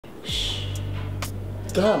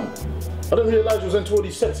Damn. I didn't realise you was into all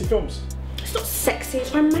these sexy films. It's not sexy,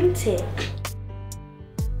 it's romantic.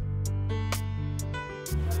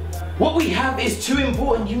 What we have is too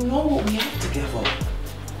important. You know what we have together.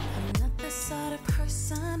 I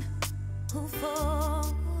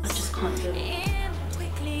just can't do it.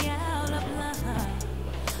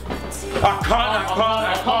 I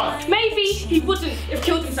can't. Maybe he wouldn't have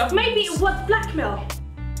killed himself. Maybe it was blackmail.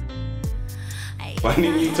 Why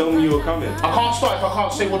didn't you tell me you were coming? I can't start if I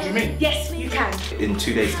can't say what you mean. Yes, you can. In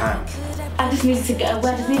 2 days' time. I just needed to get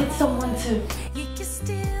away. I just needed someone to. You can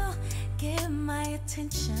still get my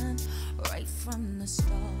attention right from the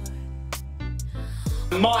start.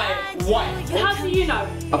 My wife. How do you know?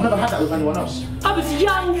 I've never had that with anyone else. I was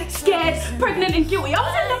young, scared, pregnant and guilty. I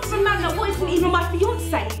was in love with a man that wasn't even my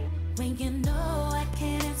fiancé. When you know I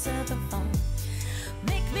can't answer the phone,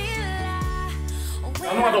 make me lie.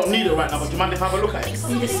 I know I don't need it right now, but do you mind if I have a look at it? I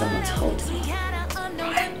needed someone to hold me.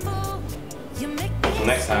 Until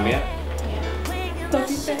next time, yeah? Love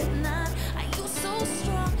you, babe.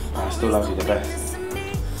 I still love you the best.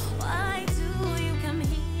 Why do you come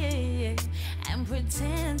here and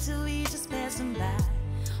pretend to be just passing by?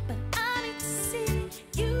 But I need to see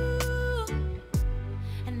you,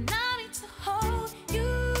 and I need to hold you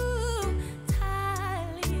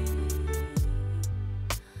tightly,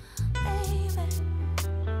 baby.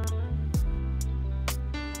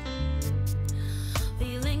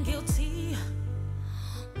 Feeling guilty,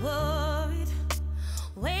 worried,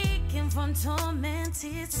 waking from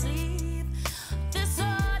tormented sleep. This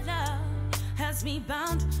old love has me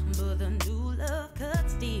bound, but the new love cuts